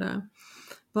tillfälle.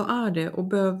 Vad är det och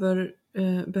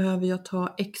behöver jag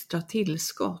ta extra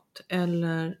tillskott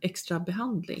eller extra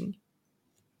behandling?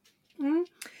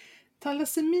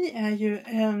 Talasemi är ju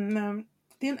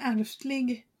det är en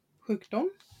ärftlig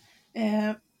sjukdom.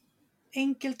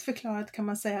 Enkelt förklarat kan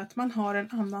man säga att man har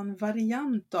en annan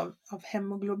variant av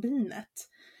hemoglobinet.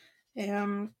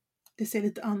 Det ser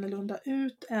lite annorlunda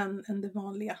ut än det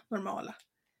vanliga normala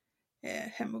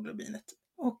hemoglobinet.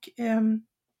 Och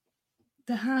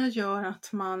det här gör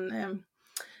att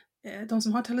de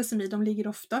som har talasemi, de ligger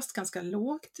oftast ganska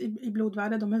lågt i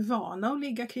blodvärde. De är vana att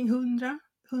ligga kring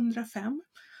 100-105.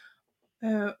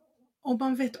 Om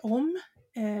man vet om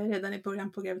redan i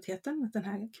början på graviditeten att den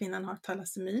här kvinnan har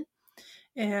talasemi,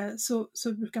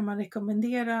 så brukar man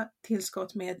rekommendera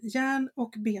tillskott med järn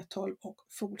och B12 och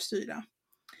folsyra.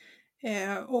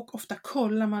 Och ofta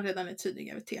kollar man redan i tidig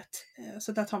graviditet.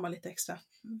 Så där tar man lite extra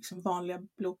liksom vanliga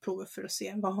blodprover för att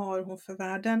se vad har hon för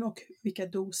värden och vilka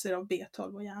doser av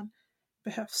B12 och järn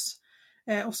behövs.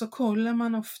 Och så kollar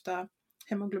man ofta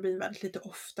hemoglobinvärdet lite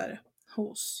oftare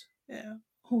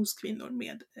hos kvinnor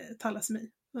med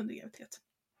talasemi under graviditet.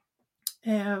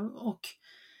 Och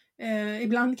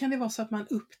ibland kan det vara så att man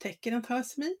upptäcker en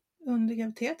talasemi under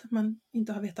graviditet, att man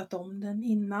inte har vetat om den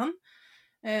innan.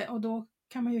 Och då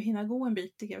kan man ju hinna gå en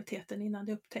bit i graviditeten innan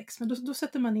det upptäcks. Men då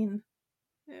sätter man in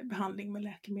behandling med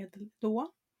läkemedel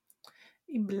då.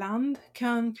 Ibland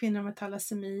kan kvinnor med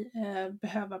talasemi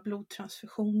behöva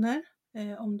blodtransfusioner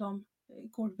om de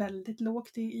går väldigt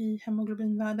lågt i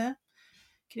hemoglobinvärde.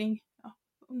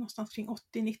 Någonstans kring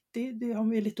 80-90. Det har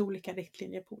vi lite olika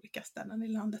riktlinjer på olika ställen i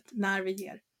landet när vi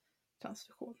ger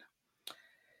transfusion.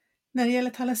 När det gäller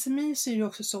talasemi så är det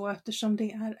också så, eftersom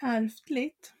det är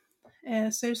ärftligt,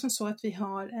 så är det som så att vi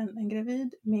har en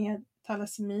gravid med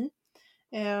talasemi,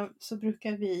 så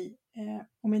brukar vi,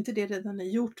 om inte det redan är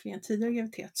gjort vid en tidigare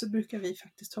graviditet, så brukar vi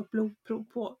faktiskt ta blodprov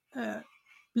på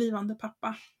blivande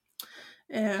pappa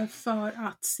för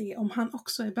att se om han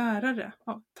också är bärare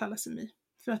av talasemi.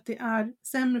 För att det är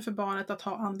sämre för barnet att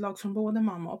ha anlag från både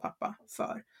mamma och pappa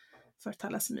för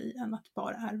talasemi än att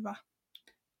bara ärva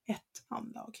ett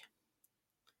anlag.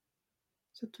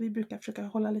 Så att vi brukar försöka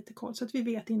hålla lite koll så att vi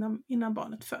vet innan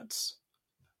barnet föds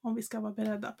om vi ska vara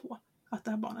beredda på att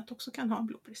det här barnet också kan ha en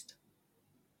blodbrist.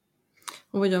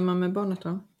 Och vad gör man med barnet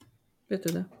då? Vet du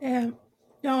det?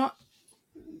 Ja,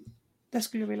 där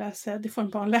skulle jag vilja säga det får en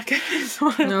barnläkare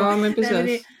svara på. Ja, men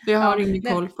precis. Jag har ingen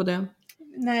koll på det.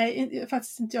 Nej,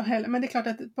 faktiskt inte jag heller. Men det är klart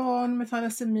att ett barn med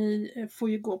thalassemi får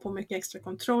ju gå på mycket extra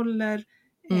kontroller.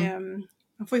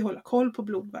 Man får ju hålla koll på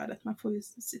blodvärdet. Man får ju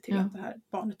se till att det här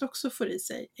barnet också får i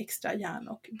sig extra järn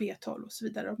och B12 och så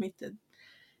vidare.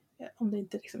 Om det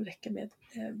inte liksom räcker med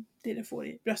det det får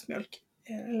i bröstmjölk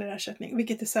eller ersättning.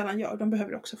 Vilket det sällan gör. De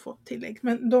behöver också få tillägg.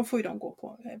 Men då får ju de gå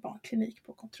på barnklinik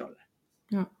på kontroller.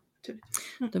 Ja,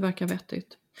 det verkar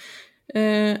vettigt.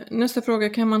 Nästa fråga,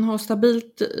 kan man ha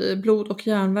stabilt blod- och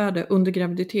järnvärde under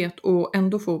graviditet och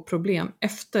ändå få problem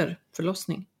efter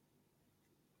förlossning?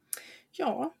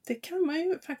 Ja, det kan man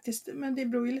ju faktiskt, men det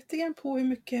beror ju lite grann på hur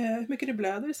mycket det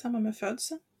blöder i samband med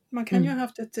födseln. Man kan ju ha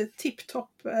haft ett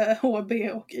tipptopp HB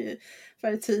och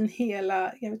ferritin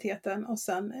hela graviditeten och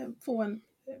sen få en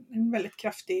väldigt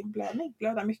kraftig blödning,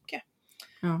 blöda mycket.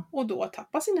 Ja. Och då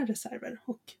tappa sina reserver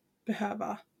och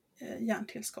behöva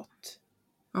järntillskott.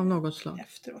 Av något slag.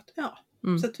 Efteråt, ja.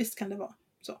 Så att visst kan det vara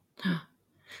så.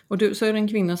 Och så är det en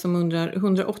kvinna som undrar,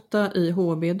 108 i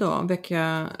HB-dag,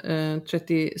 vecka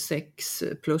 36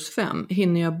 plus 5.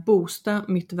 Hinner jag boosta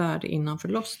mitt värde innan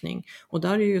förlossning? Och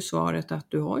där är ju svaret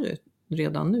att du har ju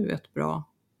redan nu ett bra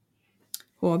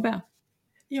HB.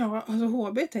 Ja, alltså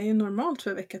HB är ju normalt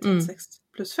för vecka 36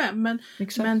 plus 5. Men det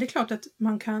är klart att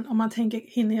man kan, om man tänker,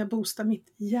 hinner jag boosta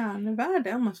mitt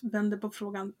järnvärde? Om man vänder på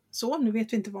frågan så, nu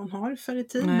vet vi inte vad hon har för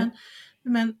rutin.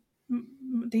 Men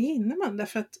det hinner man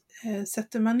därför att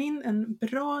sätter man in en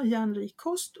bra järnrik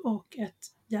kost och ett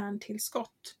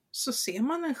järntillskott så ser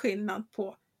man en skillnad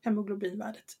på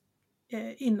hemoglobinvärdet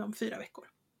inom 4 veckor.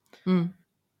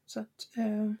 Så att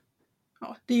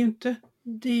det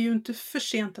är ju inte för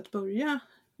sent att börja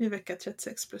vid vecka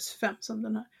 36 plus 5 som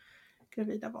den här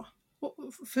gravida var.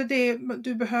 För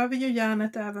du behöver ju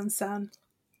järnet även sen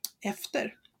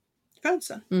efter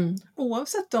födseln.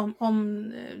 Oavsett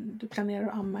om du planerar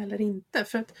att amma eller inte.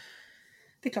 För att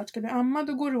det är klart, ska du amma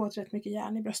då går det åt rätt mycket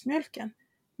järn i bröstmjölken.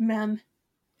 Men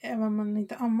även om man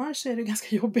inte ammar så är det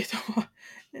ganska jobbigt att vara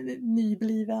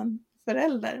nybliven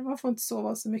förälder. Man får inte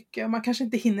sova så mycket och man kanske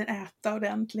inte hinner äta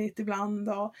ordentligt ibland.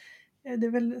 Och det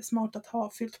är väl smart att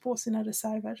ha fyllt på sina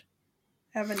reserver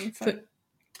även inför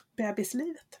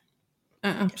bebislivet.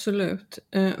 Absolut,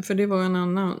 för det var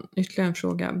ytterligare en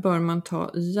fråga. Bör man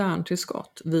ta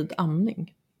järntillskott vid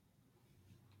amning?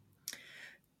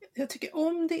 Jag tycker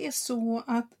om det är så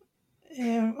att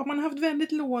om man har haft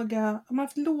väldigt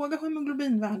låga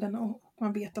hemoglobinvärden och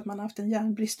man vet att man har haft en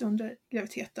järnbrist under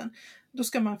graviditeten, då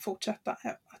ska man fortsätta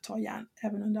att ta järn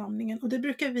även under amningen. Och det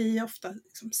brukar vi ofta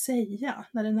liksom säga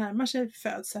när det närmar sig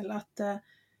födsel, att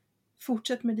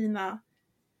fortsätt med dina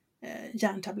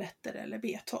järntabletter eller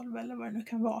B12 eller vad det nu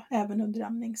kan vara även under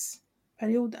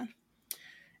amningsperioden.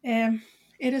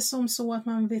 Är det som så att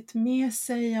man vet med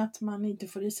sig att man inte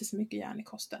får i sig så mycket järn i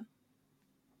kosten?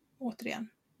 Återigen,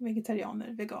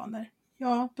 vegetarianer, veganer.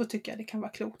 Ja, då tycker jag det kan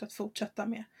vara klokt att fortsätta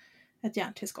med ett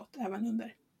järntillskott även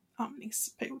under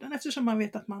amningsperioden. Eftersom man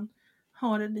vet att man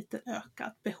har ett lite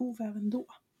ökat behov även då.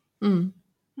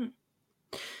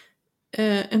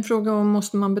 En fråga om,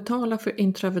 måste man betala för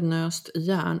intravenöst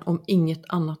järn om inget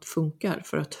annat funkar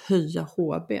för att höja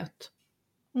HB-et?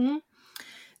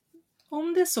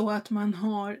 Om det är så att man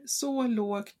har så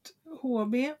lågt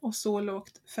HB och så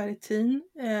lågt ferritin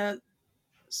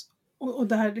och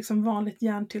där liksom vanligt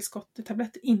järntillskott i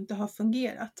tabletter inte har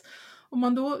fungerat. Om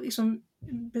man då liksom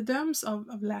bedöms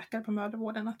av läkare på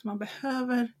mödravården att man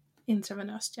behöver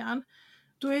intravenöst järn,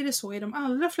 då är det så i de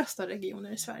allra flesta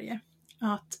regioner i Sverige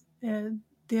att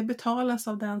det betalas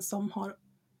av den som har,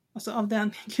 alltså av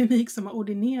den klinik som har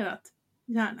ordinerat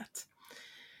järnet.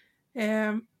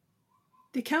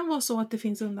 Det kan vara så att det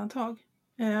finns undantag.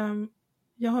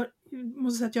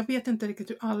 Måste säga att jag vet inte riktigt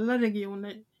hur alla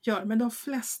regioner gör, men i de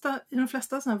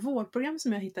flesta sådana här vårdprogram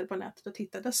som jag hittade på nätet och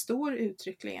tittade, där står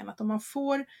uttryckligen att om man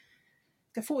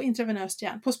ska få intravenöst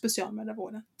järn på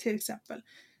specialmödravården till exempel,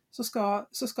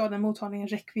 så ska den mottagningen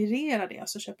rekvirera det,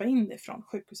 alltså köpa in det från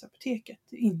sjukhusapoteket,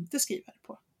 inte skriva det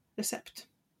på recept.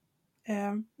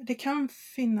 Det kan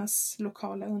finnas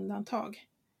lokala undantag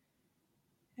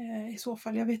i så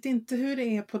fall. Jag vet inte hur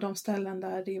det är på de ställen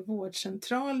där det är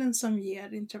vårdcentralen som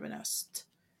ger intravenöst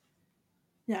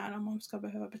järn, om man ska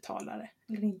behöva betala det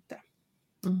eller inte.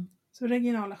 Så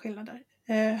regionala skillnader.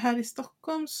 Här i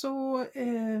Stockholm så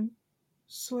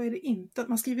är det inte,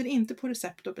 man skriver inte på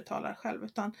recept och betalar själv,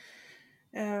 utan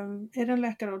är det en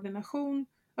läkarordination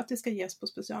att det ska ges på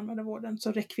specialmödravården,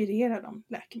 så rekvirerar de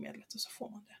läkemedlet och så får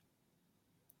man det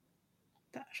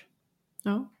där.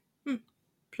 Ja,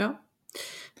 bra.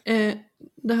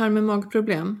 Det här med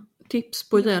magproblem. Tips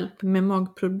på hjälp med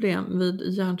magproblem vid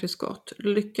järntillskott.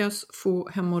 Lyckas få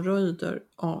hemorrojder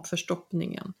av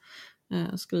förstoppningen.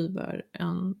 skriver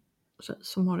en tjej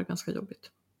som har det ganska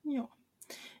jobbigt. Ja.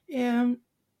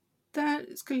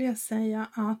 Där skulle jag säga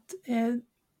att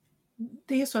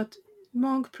det är så att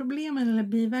magproblemen eller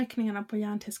biverkningarna på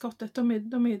järntillskottet, de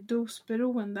är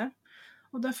dosberoende.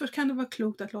 Och därför kan det vara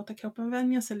klokt att låta kroppen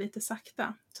vänja sig lite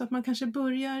sakta. Så att man kanske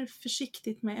börjar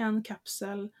försiktigt med 1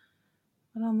 kapsel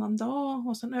varannan dag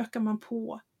och sen ökar man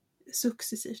på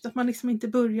successivt. Att man liksom inte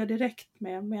börjar direkt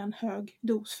med en hög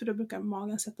dos, för då brukar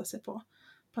magen sätta sig på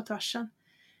tvärsen.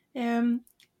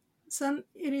 Sen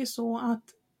är det ju så att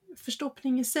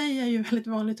förstoppning i sig är ju väldigt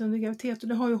vanligt under graviditet och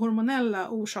det har ju hormonella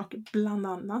orsaker bland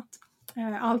annat.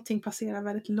 Allting passerar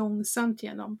väldigt långsamt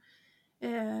genom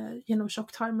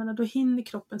tjocktarmen och då hinner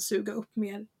kroppen suga upp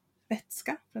mer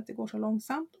vätska för att det går så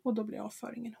långsamt och då blir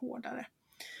avföringen hårdare.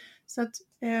 Så att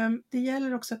det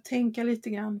gäller också att tänka lite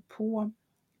grann på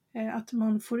att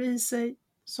man får i sig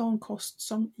sån kost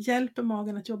som hjälper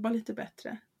magen att jobba lite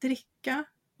bättre. Dricka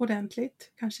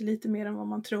ordentligt, kanske lite mer än vad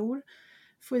man tror.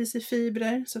 Få i sig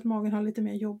fibrer så att magen har lite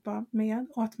mer att jobba med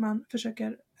och att man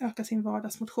försöker öka sin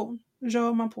vardagsmotion.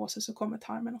 Rör man på sig så kommer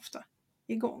tarmen ofta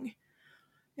igång.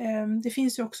 Det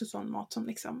finns ju också sån mat som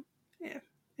liksom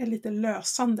är lite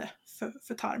lösande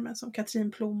för tarmen som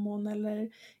katrinplommon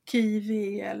eller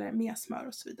kiwi eller mesmör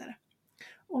och så vidare.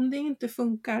 Om det inte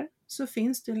funkar så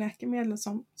finns det läkemedel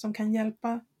som kan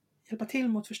hjälpa till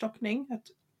mot förstoppning. Att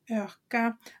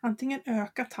antingen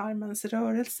öka tarmens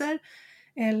rörelser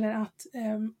eller att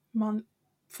man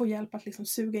får hjälp att liksom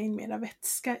suga in mera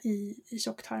vätska i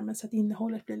tjocktarmen så att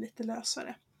innehållet blir lite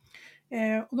lösare.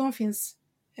 Och de finns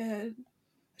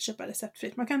köpa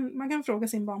receptfritt. Man kan fråga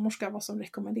sin barnmorska vad som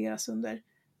rekommenderas under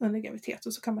graviditet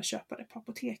och så kan man köpa det på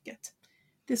apoteket.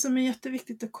 Det som är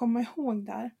jätteviktigt att komma ihåg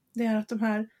där, det är att de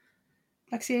här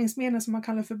laxeringsmedlen som man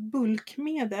kallar för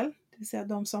bulkmedel, det vill säga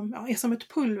de som är som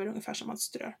ett pulver ungefär som man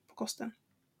strör på kosten.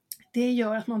 Det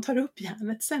gör att man tar upp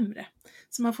järnet sämre.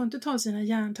 Så man får inte ta sina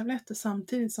järntabletter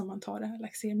samtidigt som man tar det här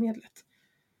laxermedlet.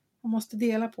 Man måste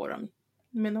dela på dem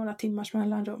med några timmars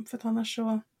mellanrum för att annars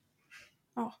har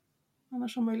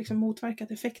man ju liksom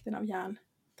motverkat effekten av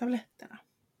järntabletterna.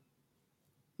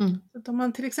 Så att om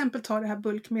man till exempel tar det här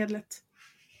bulkmedlet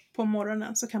på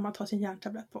morgonen så kan man ta sin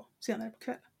järntablett på senare på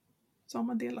kvällen. Så har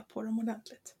man delat på dem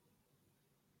ordentligt.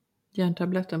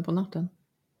 Järntabletten på natten?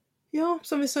 Ja,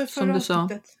 som vi sa i förra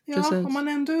avsnittet. Ja, om man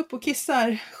ändå är upp och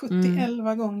kissar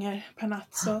 70-11 gånger per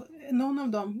natt så någon av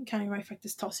dem kan ju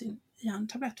faktiskt ta sin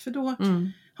järntablett. För då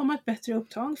har man ett bättre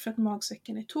upptag för att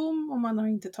magsäcken är tom och man har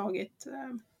inte tagit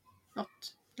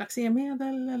något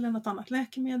laxermedel eller något annat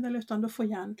läkemedel utan då får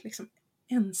järnet liksom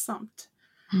ensamt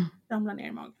ramla ner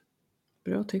i magen.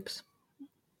 Bra tips.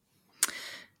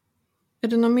 Är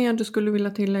det något mer du skulle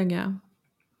vilja tillägga?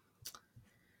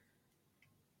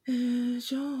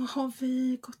 Ja, har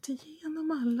vi gått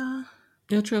igenom alla?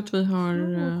 Jag tror att vi har...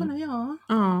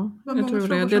 Ja, jag tror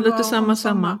det. Det är lite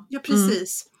samma. Ja,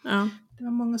 precis. Ja. Det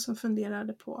var många som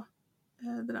funderade på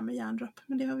det där med järnröp.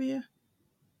 Men det har vi ju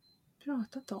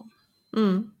pratat om.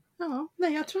 Ja,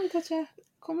 nej, jag tror inte att jag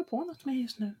kommer på något mer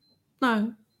just nu.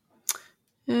 Nej.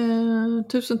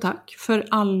 Tusen tack för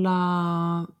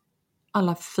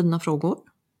alla fina frågor.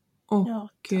 Och ja,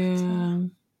 tack.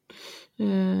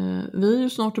 Vi är ju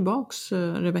snart tillbaks,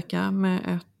 Rebecka,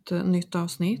 med ett nytt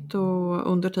avsnitt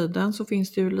och under tiden så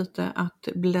finns det ju lite att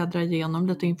bläddra igenom,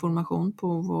 lite information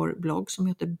på vår blogg som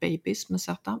heter Babys med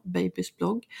Z, Babys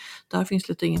blogg. Där finns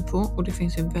lite info och det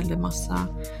finns ju en väldigt massa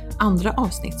andra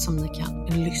avsnitt som ni kan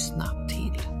lyssna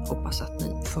till. Hoppas att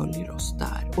ni följer oss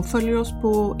där och följer oss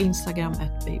på Instagram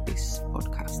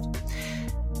 @babyspodcast.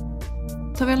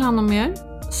 Ta väl hand om er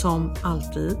som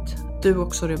alltid. Du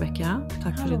också, Rebecka.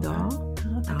 Tack för idag.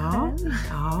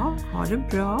 Ja, ha det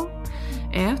bra.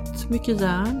 Ät mycket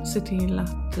järn. Se till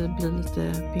att bli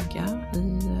lite pigga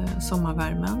i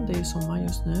sommarvärmen. Det är ju sommar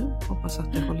just nu. Hoppas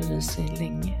att det håller i sig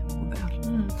länge och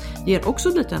väl. Ger också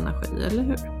lite energi, eller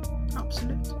hur?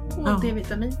 Absolut. Och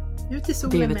D-vitamin. Ut i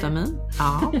solen. D-vitamin.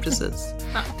 Ja, precis.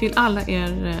 Till alla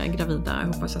er gravida. Jag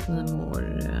hoppas att ni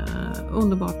mår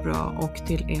underbart bra. Och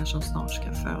till er som snart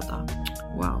ska föda.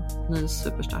 Wow, ni är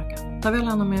superstarka. Ta väl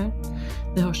hand om er.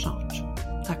 Vi hörs snart.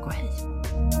 Tack och hej.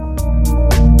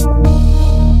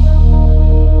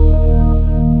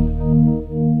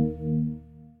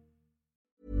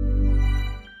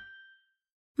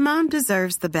 Mom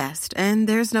deserves the best, and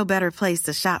there's no better place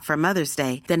to shop for Mother's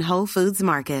Day than Whole Foods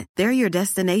Market. They're your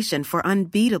destination for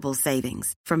unbeatable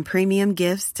savings, from premium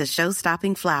gifts to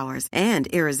show-stopping flowers and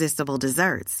irresistible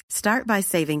desserts. Start by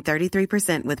saving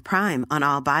 33% with Prime on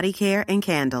all body care and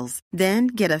candles. Then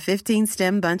get a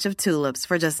 15-stem bunch of tulips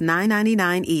for just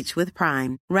 $9.99 each with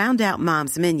Prime. Round out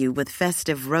Mom's menu with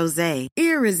festive rosé,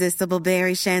 irresistible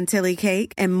berry chantilly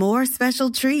cake, and more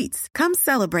special treats. Come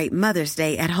celebrate Mother's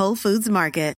Day at Whole Foods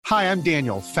Market. Hi, I'm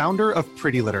Daniel, founder of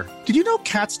Pretty Litter. Did you know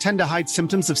cats tend to hide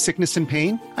symptoms of sickness and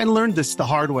pain? I learned this the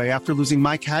hard way after losing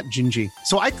my cat, Gingy.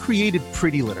 So I created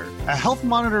Pretty Litter, a health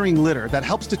monitoring litter that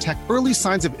helps detect early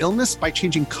signs of illness by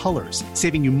changing colors,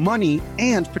 saving you money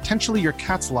and potentially your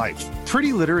cat's life.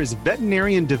 Pretty Litter is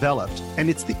veterinarian developed, and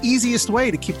it's the easiest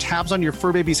way to keep tabs on your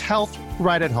fur baby's health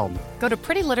right at home. Go to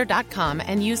prettylitter.com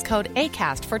and use code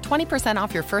ACAST for 20%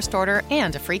 off your first order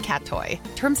and a free cat toy.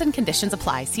 Terms and conditions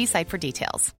apply. See site for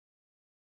details.